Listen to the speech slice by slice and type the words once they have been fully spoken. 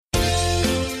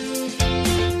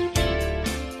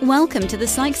Welcome to the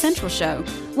Psych Central Show,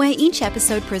 where each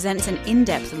episode presents an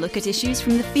in-depth look at issues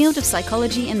from the field of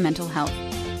psychology and mental health,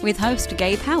 with host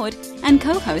Gabe Howard and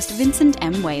co-host Vincent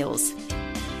M. Wales.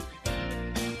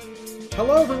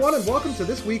 Hello, everyone, and welcome to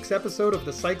this week's episode of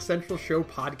the Psych Central Show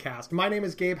podcast. My name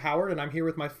is Gabe Howard, and I'm here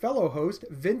with my fellow host,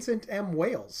 Vincent M.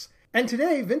 Wales. And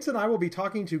today, Vince and I will be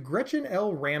talking to Gretchen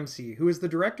L. Ramsey, who is the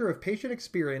Director of Patient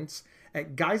Experience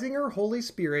at Geisinger Holy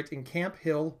Spirit in Camp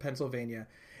Hill, Pennsylvania.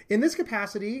 In this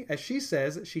capacity, as she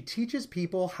says, she teaches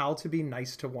people how to be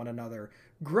nice to one another.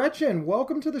 Gretchen,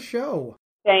 welcome to the show.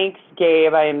 Thanks,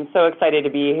 Gabe. I am so excited to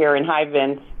be here. And hi,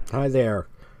 Vince. Hi there.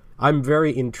 I'm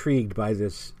very intrigued by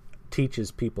this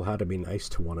teaches people how to be nice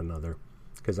to one another,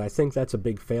 because I think that's a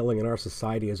big failing in our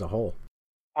society as a whole.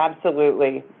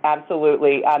 Absolutely.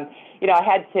 Absolutely. I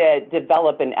had to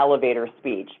develop an elevator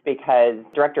speech because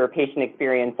Director of Patient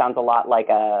Experience sounds a lot like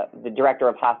the Director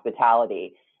of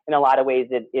Hospitality. In a lot of ways,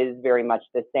 it is very much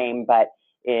the same, but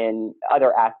in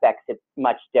other aspects, it's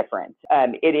much different.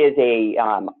 It is a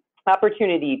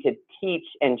opportunity to teach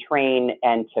and train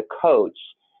and to coach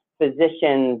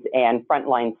physicians and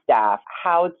frontline staff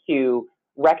how to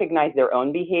recognize their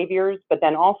own behaviors, but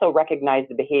then also recognize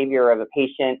the behavior of a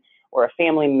patient or a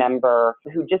family member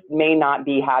who just may not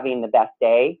be having the best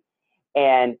day,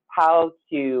 and how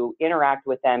to interact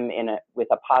with them with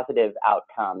a positive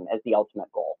outcome as the ultimate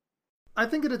goal. I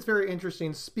think that it's very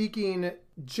interesting speaking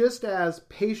just as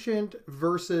patient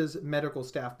versus medical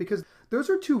staff, because those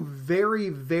are two very,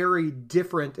 very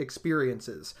different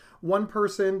experiences. One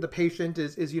person, the patient,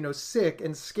 is sick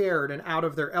and scared and out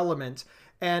of their element.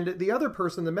 And the other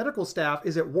person, the medical staff,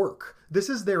 is at work. This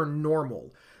is their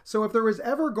normal. So if there was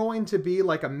ever going to be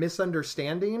like a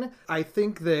misunderstanding, I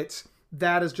think that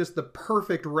is just the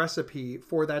perfect recipe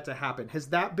for that to happen. Has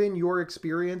that been your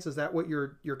experience? Is that what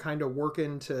you're kind of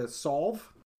working to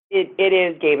solve? It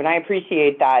is, Gabe, and I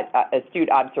appreciate that astute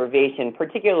observation,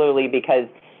 particularly because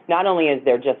not only is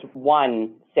there just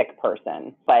one sick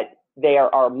person, but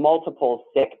there are multiple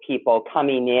sick people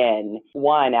coming in,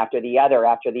 one after the other,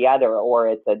 or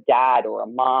it's a dad or a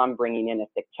mom bringing in a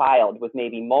sick child with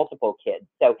maybe multiple kids.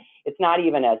 So it's not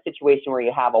even a situation where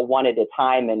you have a one at a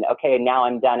time and, okay, now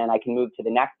I'm done and I can move to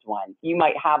the next one. You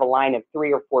might have a line of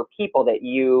 3 or 4 people that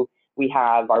we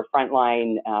have our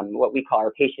frontline, what we call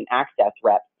our patient access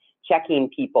reps, checking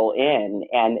people in,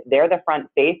 and they're the front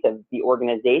face of the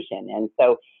organization. And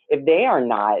so if they are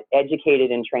not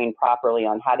educated and trained properly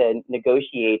on how to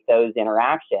negotiate those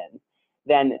interactions,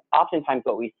 then oftentimes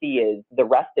what we see is the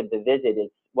rest of the visit is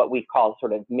what we call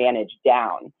sort of managed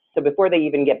down. So before they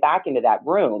even get back into that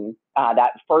room,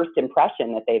 that first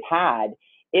impression that they've had,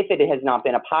 if it has not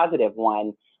been a positive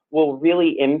one, will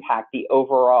really impact the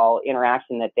overall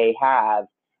interaction that they have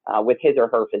with his or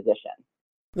her physician.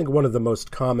 I think one of the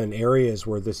most common areas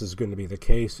where this is going to be the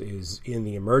case is in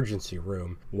the emergency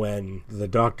room, when the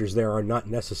doctors there are not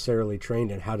necessarily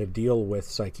trained in how to deal with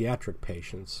psychiatric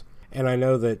patients. And I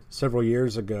know that several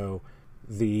years ago,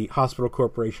 the Hospital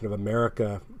Corporation of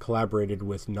America collaborated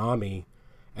with NAMI,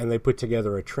 and they put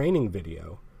together a training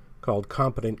video called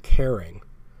Competent Caring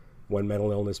when mental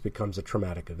illness becomes a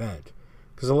traumatic event.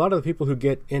 Because a lot of the people who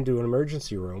get into an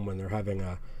emergency room when they're having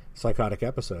a psychotic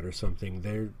episode or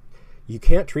something, you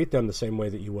can't treat them the same way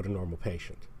that you would a normal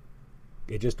patient.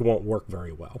 It just won't work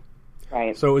very well.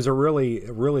 Right. So it was a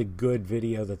really good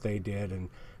video that they did and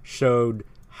showed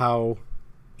how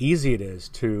easy it is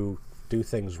to do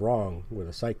things wrong with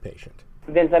a psych patient.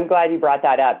 Vince, I'm glad you brought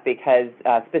that up because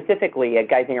specifically at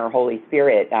Geisinger Holy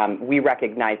Spirit, we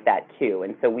recognized that too.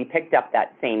 And so we picked up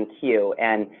that same cue,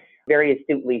 and very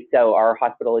astutely so, our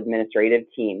hospital administrative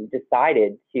team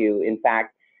decided to, in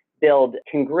fact, build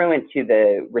congruent to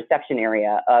the reception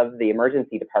area of the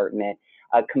emergency department,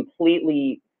 a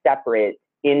completely separate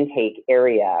intake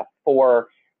area for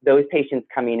those patients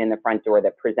coming in the front door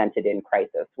that presented in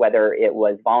crisis, whether it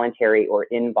was voluntary or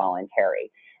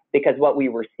involuntary. Because what we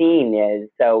were seeing is,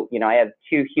 I have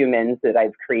 2 humans that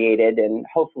I've created and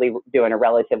hopefully doing a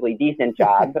relatively decent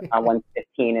job. One's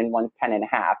 15 and one's 10 and a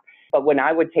half. But when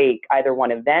I would take either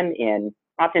one of them in,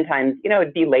 oftentimes,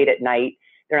 it'd be late at night,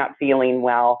 they're not feeling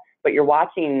well, but you're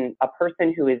watching a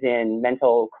person who is in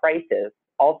mental crisis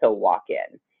also walk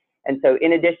in. And so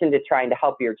in addition to trying to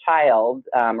help your child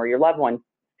or your loved one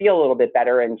feel a little bit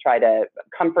better and try to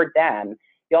comfort them,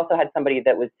 you also had somebody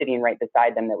that was sitting right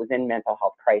beside them that was in mental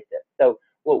health crisis. So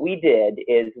what we did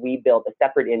is we built a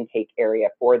separate intake area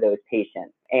for those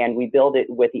patients. And we built it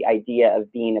with the idea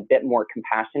of being a bit more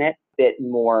compassionate, a bit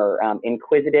more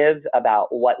inquisitive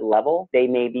about what level they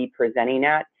may be presenting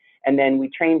at. And then we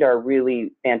trained our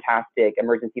really fantastic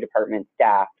emergency department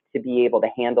staff to be able to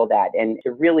handle that and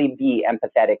to really be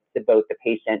empathetic to both the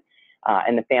patient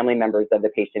and the family members of the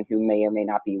patient who may or may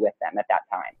not be with them at that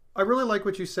time. I really like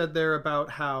what you said there about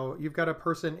how you've got a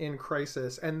person in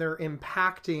crisis and they're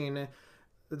impacting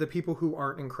the people who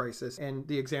aren't in crisis. And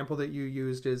the example that you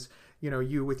used is,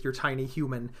 you with your tiny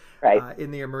human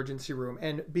in the emergency room.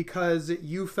 And because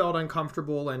you felt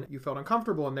uncomfortable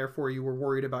and therefore you were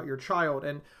worried about your child.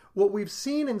 And what we've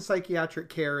seen in psychiatric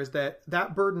care is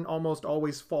that burden almost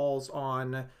always falls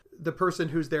on the person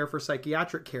who's there for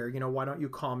psychiatric care. Why don't you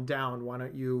calm down? Why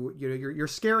don't you're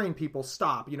scaring people,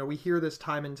 stop. We hear this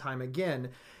time and time again.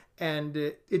 And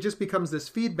it just becomes this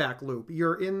feedback loop.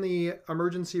 You're in the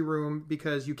emergency room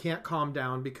because you can't calm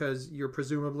down because you're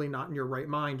presumably not in your right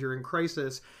mind. You're in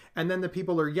crisis. And then the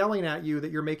people are yelling at you that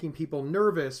you're making people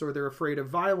nervous or they're afraid of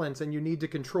violence and you need to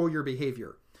control your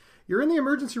behavior. You're in the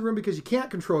emergency room because you can't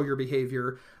control your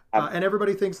behavior. And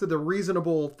everybody thinks that the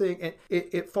reasonable thing,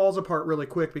 it falls apart really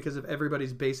quick because of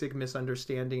everybody's basic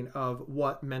misunderstanding of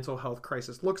what mental health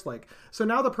crisis looks like. So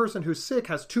now the person who's sick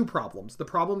has two problems. The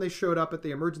problem they showed up at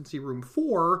the emergency room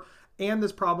for, and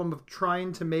this problem of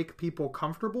trying to make people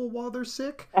comfortable while they're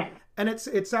sick. And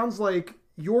it sounds like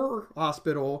your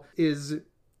hospital is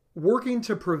working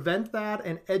to prevent that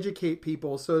and educate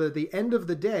people so that at the end of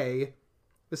the day,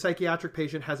 the psychiatric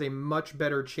patient has a much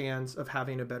better chance of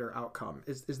having a better outcome.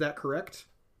 Is that correct?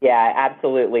 Yeah,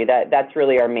 absolutely. That's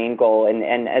really our main goal.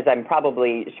 And as I'm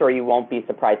probably sure you won't be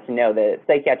surprised to know, the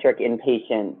psychiatric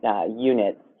inpatient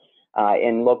units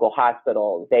in local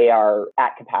hospitals, they are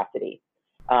at capacity.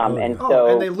 And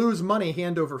they lose money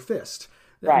hand over fist.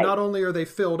 Right. Not only are they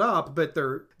filled up, but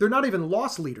they're not even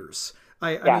loss leaders.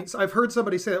 I mean, I've heard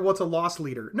somebody say, well, it's a loss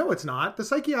leader. No, it's not. The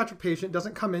psychiatric patient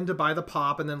doesn't come in to buy the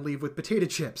pop and then leave with potato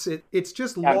chips. It's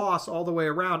just loss all the way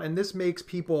around. And this makes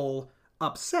people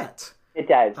upset. It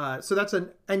does. So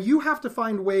and you have to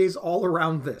find ways all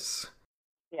around this.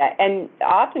 Yeah. And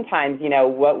oftentimes,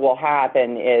 what will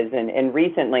happen is, and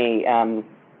recently,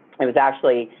 it was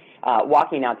actually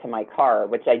walking out to my car,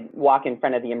 which I walk in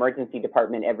front of the emergency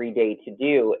department every day to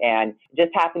do, and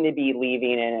just happened to be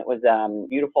leaving, and it was a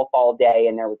beautiful fall day,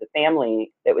 and there was a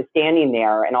family that was standing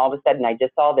there, and all of a sudden I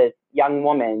just saw this young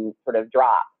woman sort of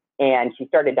drop, and she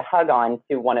started to hug on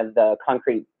to one of the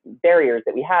concrete barriers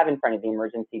that we have in front of the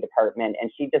emergency department,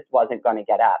 and she just wasn't going to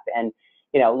get up. And,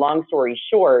 long story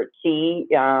short, she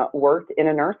worked in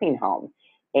a nursing home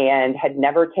and had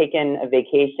never taken a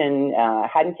vacation,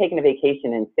 hadn't taken a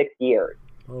vacation in 6 years.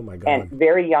 Oh my God. And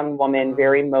very young woman,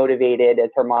 very motivated, as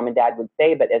her mom and dad would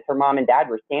say, but as her mom and dad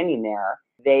were standing there,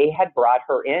 they had brought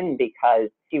her in because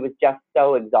she was just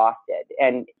so exhausted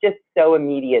and just so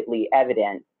immediately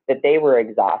evident that they were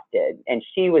exhausted and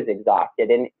she was exhausted.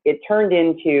 And it turned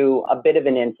into a bit of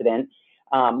an incident.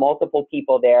 Multiple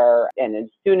people there. And as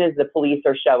soon as the police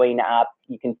are showing up,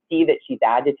 you can see that she's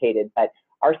agitated, but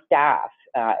our staff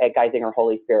at Geisinger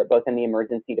Holy Spirit, both in the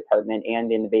emergency department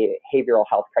and in the behavioral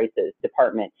health crisis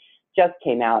department, just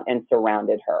came out and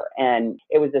surrounded her. And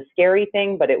it was a scary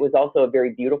thing, but it was also a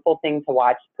very beautiful thing to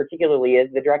watch, particularly as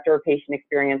the director of patient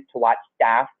experience, to watch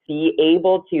staff be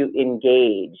able to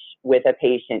engage with a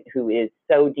patient who is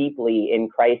so deeply in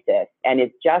crisis and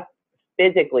is just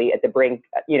physically at the brink,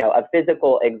 of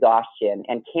physical exhaustion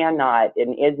and cannot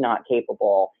and is not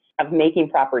capable of making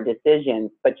proper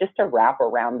decisions, but just to wrap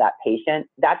around that patient,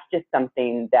 that's just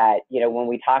something that, when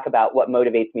we talk about what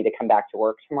motivates me to come back to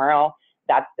work tomorrow,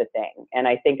 that's the thing. And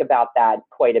I think about that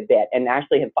quite a bit and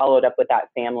actually have followed up with that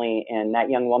family, and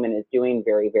that young woman is doing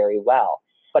very, very well.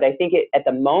 But I think at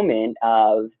the moment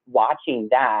of watching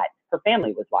that, her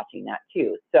family was watching that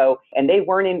too. So, and they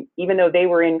weren't even though they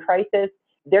were in crisis,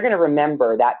 they're going to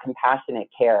remember that compassionate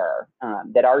care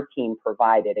that our team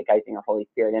provided at Geisinger Holy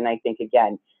Spirit. And I think,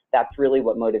 again, that's really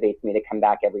what motivates me to come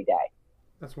back every day.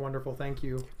 That's wonderful. Thank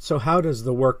you. So how does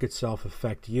the work itself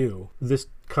affect you? This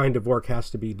kind of work has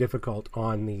to be difficult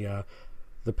on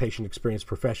the patient experience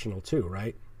professional too,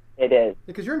 right? It is.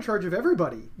 Because you're in charge of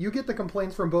everybody. You get the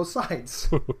complaints from both sides.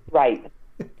 Right.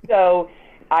 So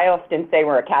I often say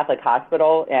we're a Catholic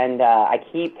hospital, and I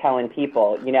keep telling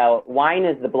people, wine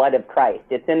is the blood of Christ.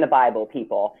 It's in the Bible,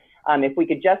 people. If we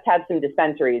could just have some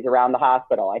dispensaries around the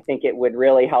hospital, I think it would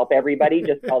really help everybody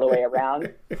just all the way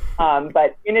around.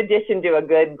 But in addition to a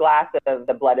good glass of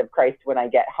the blood of Christ when I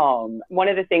get home, one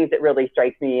of the things that really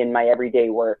strikes me in my everyday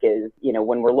work is,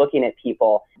 when we're looking at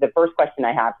people, the first question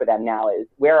I have for them now is,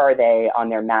 where are they on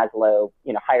their Maslow,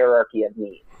 hierarchy of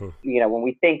needs? When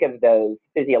we think of those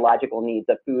physiological needs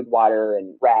of food, water,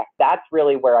 and rest, that's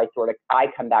really where I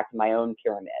come back to my own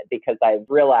pyramid, because I've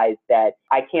realized that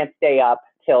I can't stay up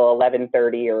till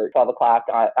 11:30 or 12 o'clock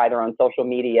either on social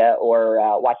media or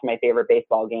watching my favorite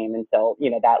baseball game until,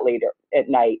 that later at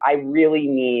night. I really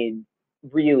need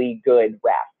really good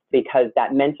rest because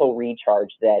that mental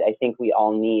recharge that I think we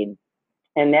all need.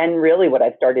 And then really what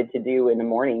I've started to do in the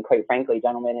morning, quite frankly,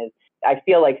 gentlemen, is I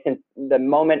feel like since the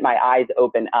moment my eyes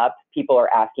open up, people are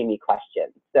asking me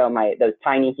questions. So those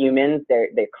tiny humans,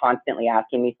 they're constantly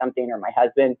asking me something, or my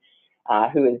husband,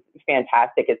 who is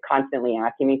fantastic, is constantly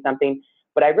asking me something.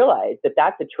 But I realize that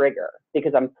that's a trigger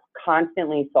because I'm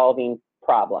constantly solving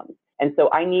problems. And so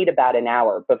I need about an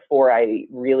hour before I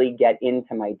really get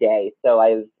into my day. So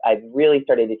I've really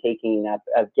started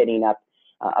getting up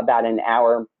about an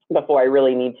hour before I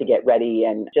really need to get ready,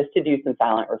 and just to do some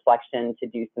silent reflection, to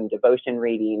do some devotion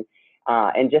reading,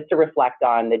 and just to reflect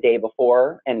on the day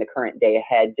before and the current day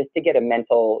ahead, just to get a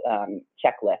mental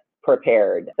checklist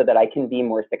prepared so that I can be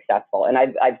more successful. And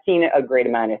I've seen a great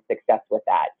amount of success with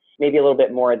that. Maybe a little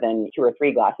bit more than 2 or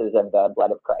 3 glasses of the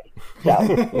blood of Christ. So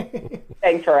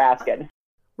thanks for asking.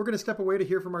 We're going to step away to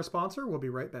hear from our sponsor. We'll be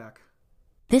right back.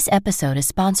 This episode is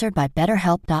sponsored by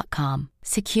BetterHelp.com.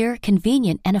 Secure,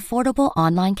 convenient, and affordable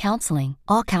online counseling.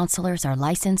 All counselors are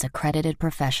licensed, accredited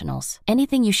professionals.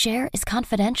 Anything you share is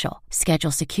confidential. Schedule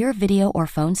secure video or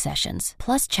phone sessions,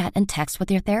 plus chat and text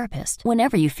with your therapist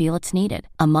whenever you feel it's needed.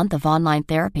 A month of online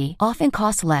therapy often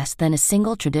costs less than a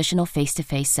single traditional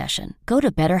face-to-face session. Go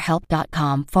to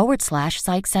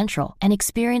BetterHelp.com/Psych Central and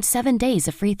experience 7 days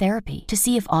of free therapy to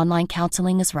see if online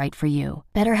counseling is right for you.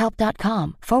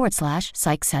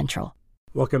 BetterHelp.com/Psych Central.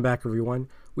 Welcome back, everyone.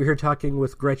 We're here talking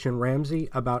with Gretchen Ramsey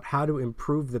about how to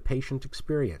improve the patient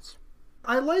experience.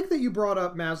 I like that you brought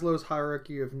up Maslow's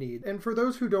hierarchy of need. And for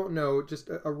those who don't know, just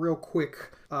a real quick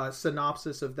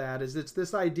synopsis of that is it's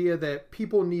this idea that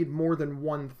people need more than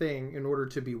one thing in order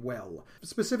to be well.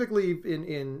 Specifically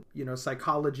in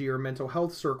psychology or mental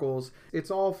health circles, it's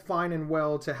all fine and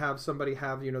well to have somebody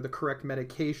have, the correct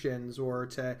medications, or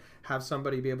to have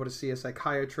somebody be able to see a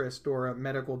psychiatrist or a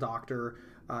medical doctor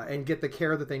and get the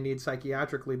care that they need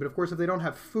psychiatrically. But of course, if they don't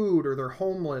have food, or they're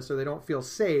homeless, or they don't feel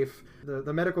safe,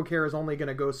 the medical care is only going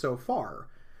to go so far.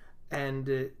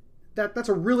 And that's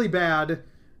a really bad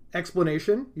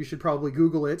explanation. You should probably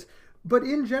Google it. But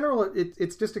in general,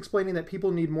 it's just explaining that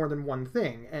people need more than one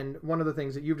thing. And one of the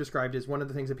things that you've described is one of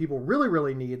the things that people really,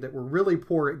 really need, that we're really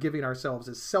poor at giving ourselves,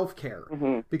 is self-care.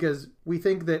 Mm-hmm. Because we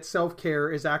think that self-care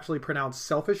is actually pronounced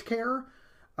selfish care.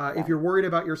 If you're worried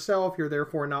about yourself, you're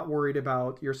therefore not worried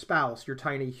about your spouse, your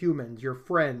tiny humans, your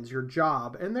friends, your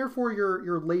job, and therefore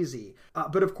you're lazy.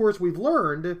 But of course, we've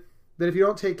learned that if you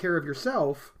don't take care of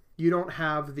yourself, you don't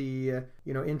have the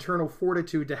internal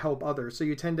fortitude to help others, so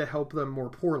you tend to help them more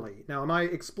poorly. Now, am I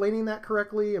explaining that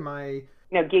correctly? No,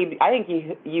 Gabe, I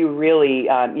think you really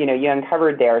you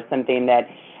uncovered there something that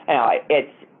it's.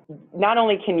 Not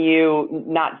only can you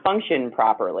not function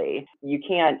properly, you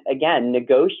can't, again,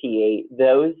 negotiate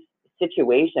those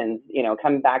situations,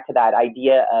 come back to that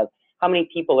idea of how many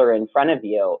people are in front of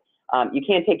you. You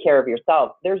can't take care of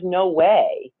yourself. There's no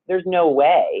way that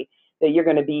you're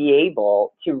going to be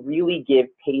able to really give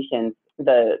patients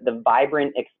the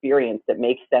vibrant experience that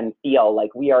makes them feel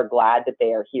like we are glad that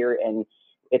they are here and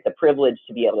it's a privilege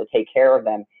to be able to take care of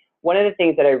them. One of the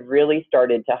things that I've really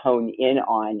started to hone in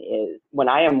on is when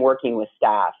I am working with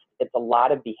staff, it's a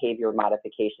lot of behavior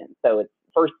modification. So the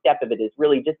first step of it is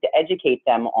really just to educate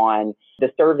them on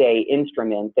the survey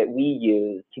instrument that we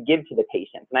use to give to the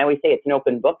patients. And I always say it's an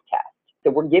open book test.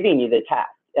 So we're giving you the test,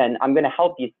 and I'm going to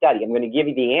help you study. I'm going to give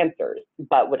you the answers.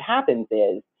 But what happens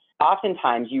is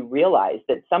oftentimes you realize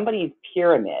that somebody's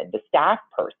pyramid, the staff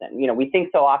person, we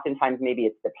think so oftentimes maybe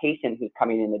it's the patient who's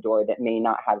coming in the door that may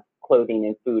not have clothing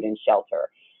and food and shelter.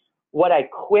 What I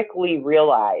quickly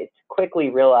realized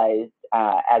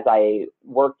as I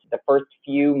worked the first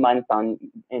few months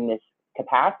in this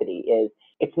capacity is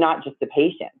it's not just the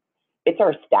patient, it's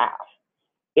our staff.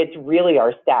 It's really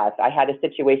our staff. I had a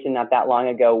situation not that long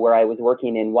ago where I was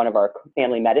working in one of our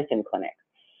family medicine clinics,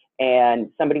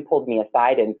 and somebody pulled me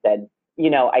aside and said,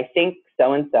 I think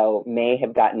so-and-so may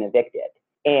have gotten evicted.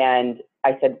 And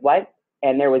I said, what?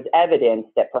 And there was evidence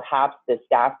that perhaps the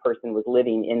staff person was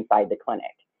living inside the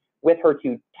clinic with her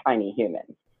 2 tiny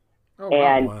humans. Oh,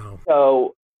 and wow.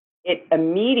 So it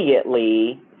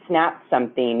immediately snapped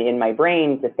something in my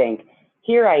brain to think,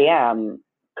 here I am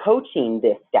coaching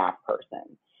this staff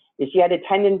person. She had a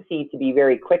tendency to be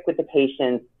very quick with the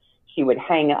patients. She would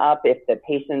hang up if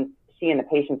she and the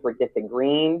patients were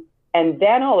disagreeing. And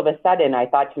then all of a sudden I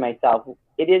thought to myself,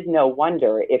 it is no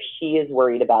wonder if she is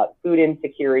worried about food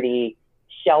insecurity,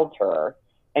 shelter,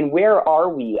 and where are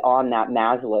we on that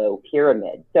Maslow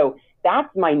pyramid? So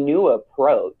that's my new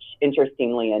approach,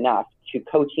 interestingly enough, to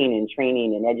coaching and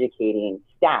training and educating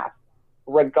staff,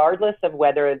 regardless of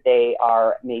whether they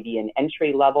are maybe an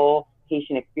entry-level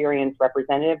patient experience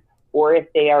representative or if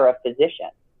they are a physician.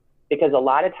 Because a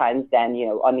lot of times then,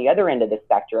 on the other end of the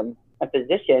spectrum, a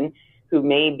physician who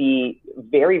may be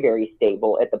very, very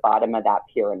stable at the bottom of that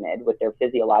pyramid with their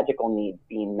physiological needs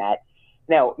being met,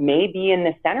 may be in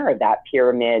the center of that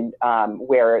pyramid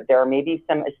where there are maybe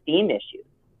some esteem issues,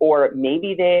 or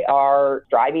maybe they are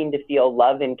striving to feel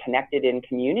loved and connected in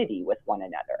community with one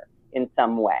another in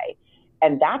some way.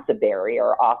 And that's a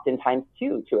barrier oftentimes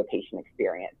too to a patient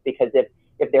experience, because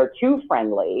if they're too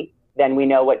friendly, then we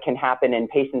know what can happen and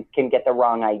patients can get the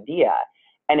wrong idea.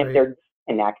 And if they're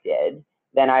disconnected,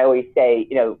 then I always say,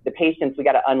 the patients, we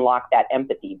got to unlock that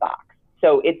empathy box.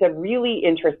 So it's a really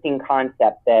interesting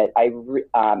concept that I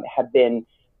have been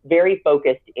very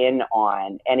focused in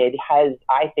on, and it has,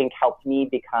 I think, helped me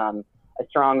become a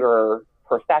stronger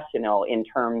professional in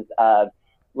terms of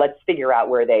let's figure out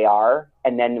where they are,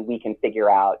 and then we can figure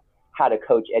out how to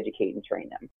coach, educate, and train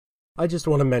them. I just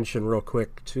want to mention real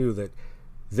quick, too, that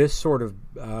this sort of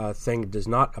thing does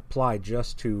not apply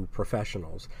just to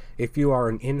professionals. If you are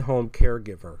an in-home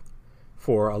caregiver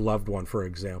for a loved one, for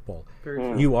example,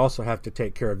 you also have to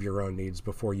take care of your own needs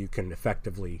before you can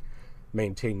effectively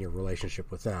maintain your relationship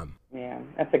with them. Yeah,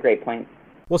 that's a great point.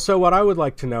 Well, so what I would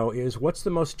like to know is, what's the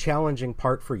most challenging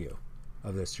part for you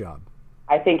of this job?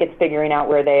 I think it's figuring out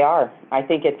where they are. I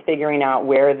think it's figuring out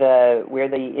where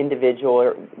the individual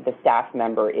or the staff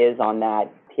member is on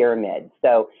that pyramid.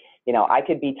 So, I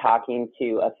could be talking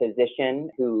to a physician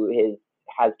who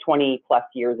has 20 plus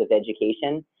years of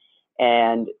education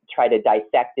and try to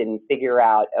dissect and figure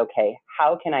out, okay,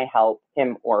 how can I help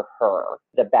him or her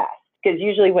the best? Because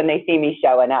usually when they see me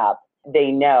showing up,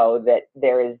 they know that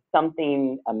there is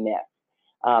something amiss.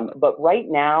 But right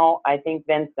now, I think,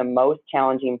 Vince, the most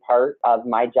challenging part of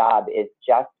my job is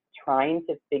just trying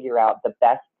to figure out the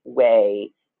best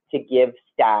way to give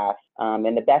staff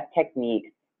and the best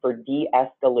techniques for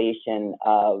de-escalation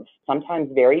of sometimes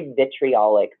very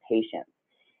vitriolic patients.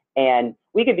 And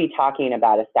we could be talking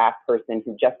about a staff person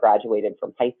who just graduated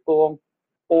from high school,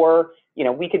 or,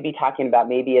 we could be talking about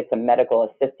maybe it's a medical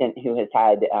assistant who has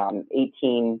had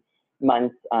 18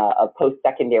 months of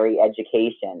post-secondary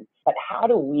education. But how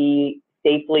do we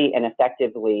safely and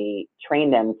effectively train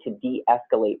them to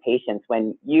de-escalate patients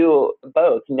when you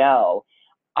both know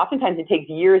oftentimes it takes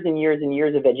years and years and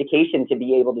years of education to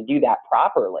be able to do that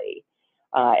properly.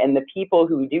 And the people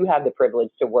who do have the privilege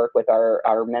to work with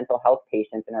our mental health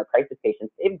patients and our crisis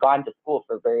patients, they've gone to school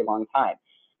for a very long time.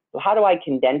 So how do I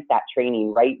condense that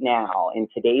training right now in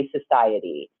today's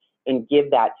society and give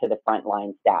that to the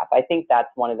frontline staff? I think that's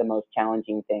one of the most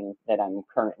challenging things that I'm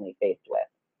currently faced with.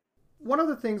 One of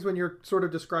the things when you're sort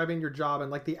of describing your job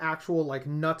and like the actual like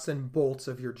nuts and bolts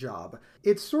of your job,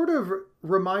 it sort of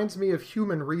reminds me of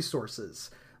human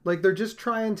resources. Like they're just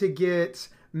trying to get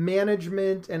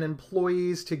management and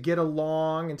employees to get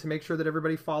along and to make sure that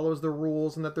everybody follows the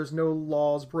rules and that there's no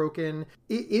laws broken.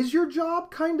 Is your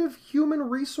job kind of human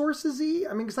resources-y?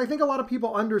 I mean, because I think a lot of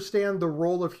people understand the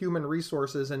role of human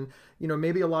resources, and,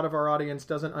 maybe a lot of our audience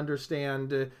doesn't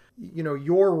understand,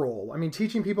 your role. I mean,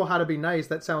 teaching people how to be nice,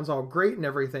 that sounds all great and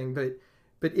everything,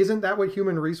 but isn't that what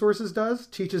human resources does?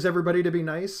 Teaches everybody to be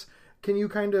nice? Can you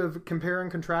kind of compare and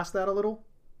contrast that a little?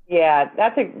 Yeah,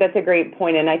 that's a great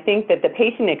point. And I think that the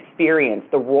patient experience,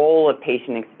 the role of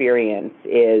patient experience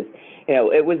is,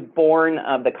 it was born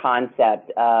of the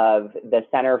concept of the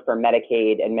Center for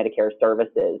Medicaid and Medicare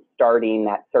Services starting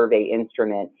that survey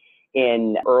instrument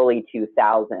in early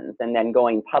 2000s and then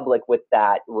going public with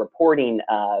that reporting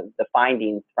of the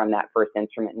findings from that first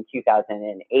instrument in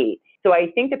 2008. So I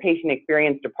think the patient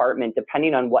experience department,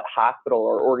 depending on what hospital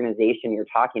or organization you're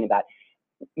talking about,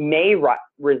 may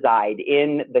reside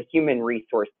in the human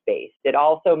resource space. It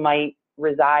also might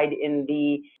reside in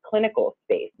the clinical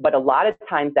space, but a lot of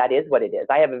times that is what it is.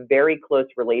 I have a very close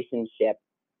relationship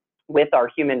with our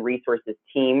human resources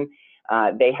team.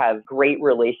 They have great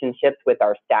relationships with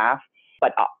our staff,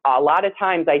 but a lot of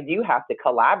times I do have to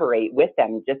collaborate with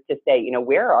them just to say,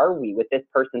 where are we with this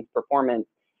person's performance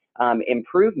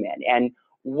improvement? And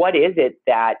what is it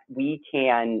that we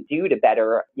can do to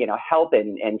better, help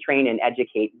and train and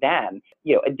educate them?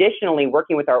 Additionally,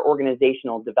 working with our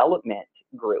organizational development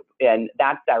group, and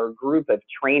that's our group of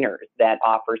trainers that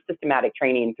offer systematic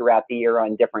training throughout the year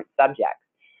on different subjects.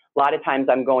 A lot of times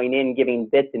I'm going in giving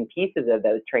bits and pieces of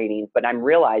those trainings, but I'm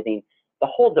realizing the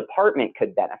whole department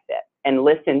could benefit and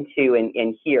listen to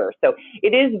and hear. So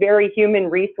it is very human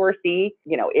resourcey.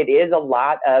 It is a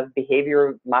lot of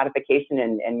behavior modification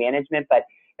and management, but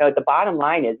the bottom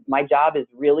line is my job is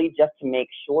really just to make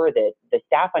sure that the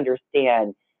staff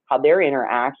understand how their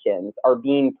interactions are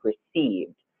being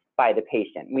perceived by the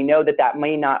patient. We know that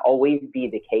may not always be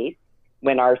the case.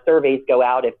 When our surveys go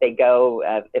out, if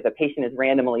a patient is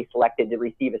randomly selected to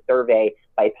receive a survey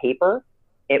by paper,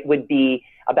 it would be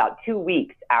about 2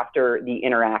 weeks after the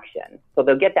interaction. So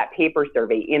they'll get that paper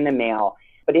survey in the mail.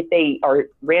 But if they are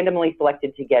randomly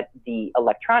selected to get the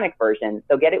electronic version,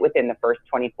 they'll get it within the first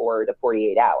 24 to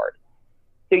 48 hours.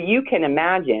 So you can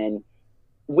imagine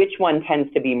which one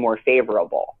tends to be more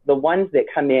favorable. The ones that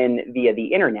come in via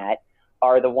the internet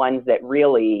are the ones that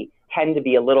really tend to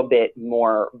be a little bit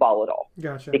more volatile.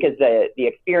 Gotcha. Because the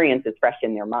experience is fresh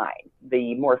in their mind.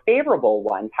 The more favorable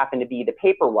ones happen to be the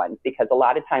paper ones, because a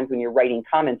lot of times when you're writing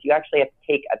comments, you actually have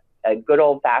to take a good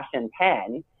old-fashioned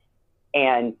pen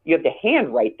and you have to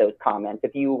handwrite those comments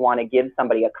if you want to give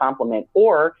somebody a compliment,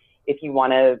 or if you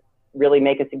want to really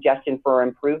make a suggestion for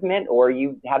improvement, or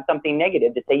you have something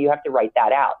negative to say, you have to write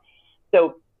that out.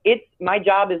 So my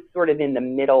job is sort of in the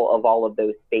middle of all of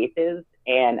those spaces.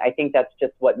 And I think that's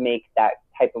just what makes that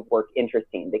type of work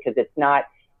interesting, because it's not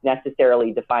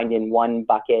necessarily defined in one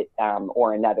bucket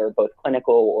or another, both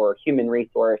clinical or human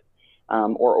resource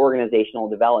or organizational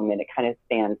development. It kind of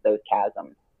spans those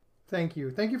chasms. Thank you.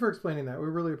 Thank you for explaining that. We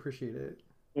really appreciate it.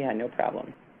 Yeah, no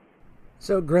problem.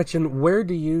 So, Gretchen, where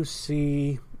do you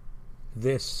see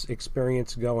this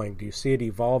experience going? Do you see it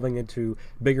evolving into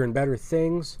bigger and better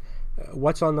things?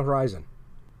 What's on the horizon?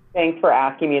 Thanks for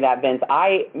asking me that, Vince.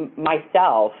 I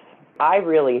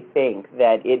really think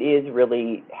that it is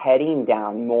really heading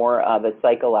down more of a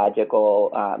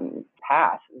psychological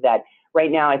path. That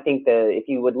right now, I think if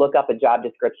you would look up a job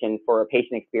description for a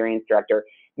patient experience director,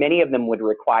 many of them would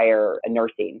require a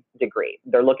nursing degree.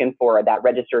 They're looking for that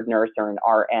registered nurse or an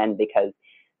RN, because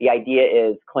the idea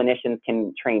is clinicians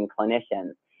can train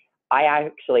clinicians. I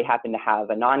actually happen to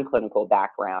have a non-clinical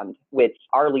background, which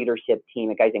our leadership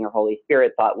team at Geisinger Holy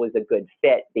Spirit thought was a good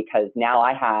fit, because now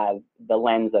I have the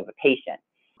lens of a patient.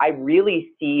 I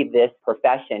really see this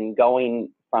profession going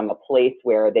from a place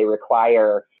where they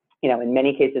require, in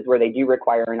many cases where they do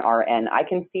require an RN, I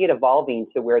can see it evolving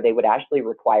to where they would actually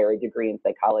require a degree in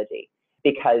psychology,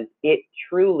 because it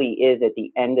truly is, at the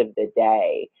end of the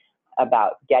day,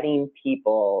 about getting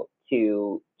people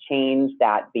to change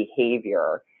that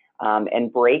behavior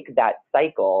and break that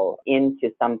cycle into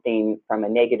something from a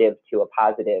negative to a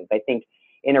positive. I think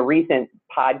in a recent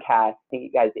podcast, I think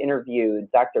you guys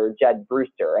interviewed Dr. Judd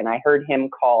Brewster, and I heard him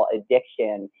call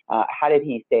addiction, how did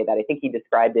he say that? I think he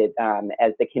described it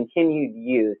as the continued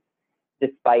use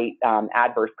despite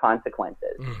adverse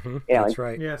consequences. Mm-hmm. That's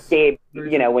right. Yes. Gabe,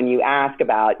 when you ask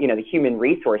about, the human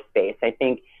resource space, I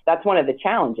think that's one of the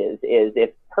challenges is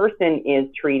if person is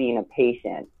treating a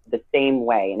patient the same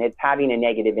way and it's having a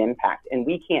negative impact and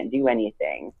we can't do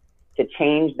anything to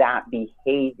change that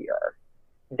behavior,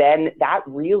 then that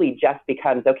really just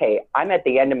becomes, okay, I'm at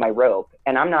the end of my rope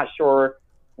and I'm not sure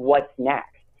what's next.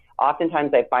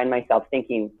 Oftentimes I find myself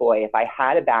thinking, boy, if I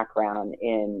had a background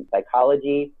in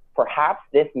psychology, perhaps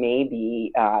this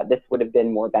would have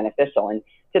been more beneficial. And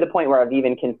to the point where I've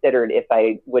even considered if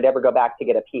I would ever go back to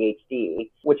get a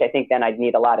PhD, which I think then I'd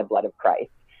need a lot of blood of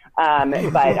Christ. But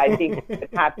I think I'd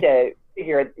have to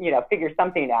figure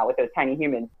something out with those tiny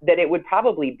humans, that it would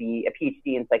probably be a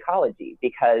PhD in psychology,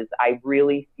 because I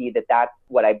really see that that's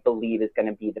what I believe is going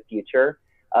to be the future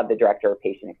of the director of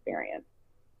patient experience.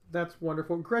 That's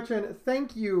wonderful. Gretchen,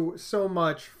 thank you so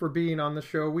much for being on the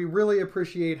show. We really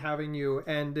appreciate having you.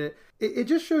 And it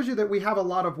just shows you that we have a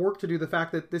lot of work to do, the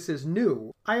fact that this is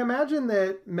new. I imagine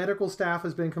that medical staff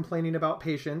has been complaining about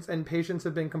patients, and patients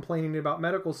have been complaining about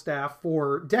medical staff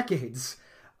for decades.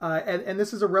 And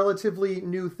this is a relatively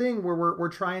new thing where we're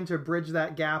trying to bridge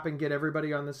that gap and get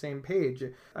everybody on the same page.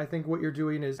 I think what you're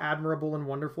doing is admirable and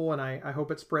wonderful, and I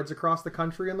hope it spreads across the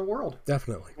country and the world.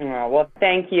 Definitely. Yeah, well,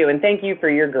 thank you. And thank you for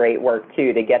your great work,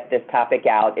 too, to get this topic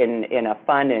out in a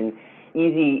fun and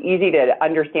easy to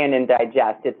understand and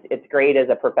digest. It's great as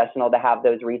a professional to have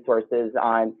those resources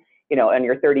on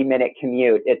your 30-minute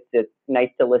commute. It's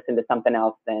nice to listen to something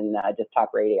else than just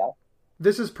talk radio.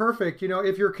 This is perfect.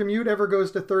 If your commute ever goes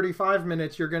to 35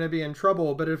 minutes, you're going to be in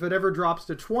trouble. But if it ever drops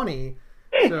to 20,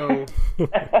 so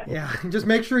yeah, just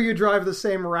make sure you drive the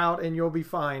same route and you'll be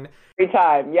fine. Every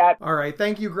time, yeah. All right.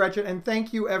 Thank you, Gretchen. And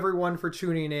thank you, everyone, for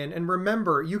tuning in. And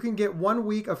remember, you can get 1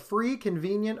 week of free,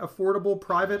 convenient, affordable,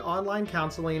 private online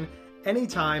counseling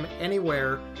anytime,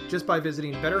 anywhere, just by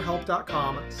visiting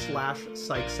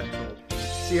betterhelp.com/psychcentral.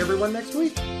 see everyone next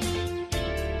week.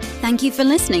 Thank you for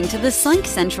listening to the Psych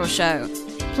Central Show.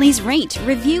 Please rate,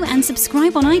 review, and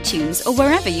subscribe on iTunes or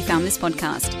wherever you found this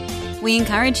podcast. We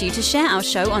encourage you to share our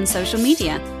show on social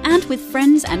media and with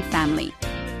friends and family.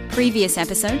 Previous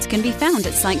episodes can be found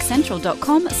at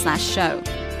psychcentral.com/show.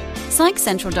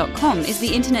 Psychcentral.com is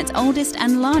the internet's oldest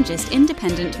and largest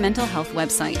independent mental health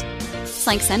website.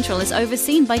 Psych Central is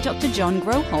overseen by Dr. John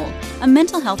Grohol, a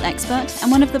mental health expert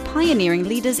and one of the pioneering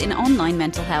leaders in online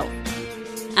mental health.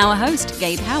 Our host,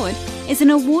 Gabe Howard, is an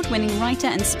award-winning writer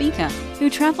and speaker who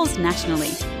travels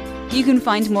nationally. You can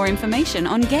find more information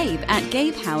on Gabe at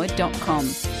gabehoward.com.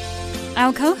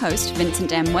 Our co-host,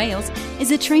 Vincent M. Wales,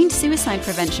 is a trained suicide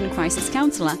prevention crisis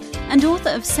counselor and author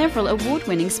of several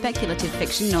award-winning speculative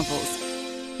fiction novels.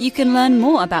 You can learn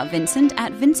more about Vincent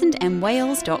at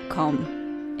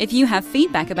vincentmwales.com. If you have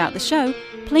feedback about the show,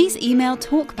 please email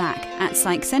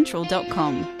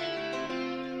talkback@psychcentral.com.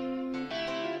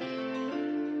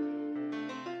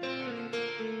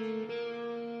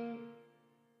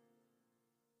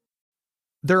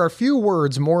 There are few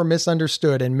words more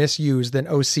misunderstood and misused than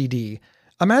OCD.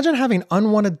 Imagine having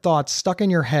unwanted thoughts stuck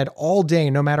in your head all day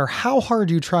no matter how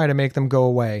hard you try to make them go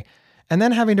away, and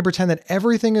then having to pretend that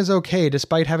everything is okay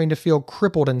despite having to feel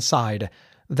crippled inside.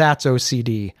 That's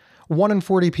OCD. 1 in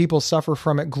 40 people suffer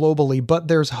from it globally, but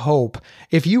there's hope.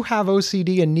 If you have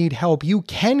OCD and need help, you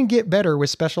can get better with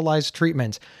specialized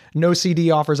treatment.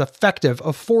 NoCD offers effective,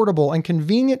 affordable, and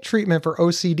convenient treatment for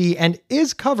OCD and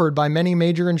is covered by many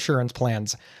major insurance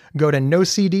plans. Go to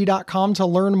nocd.com to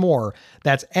learn more.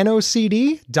 That's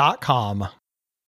nocd.com.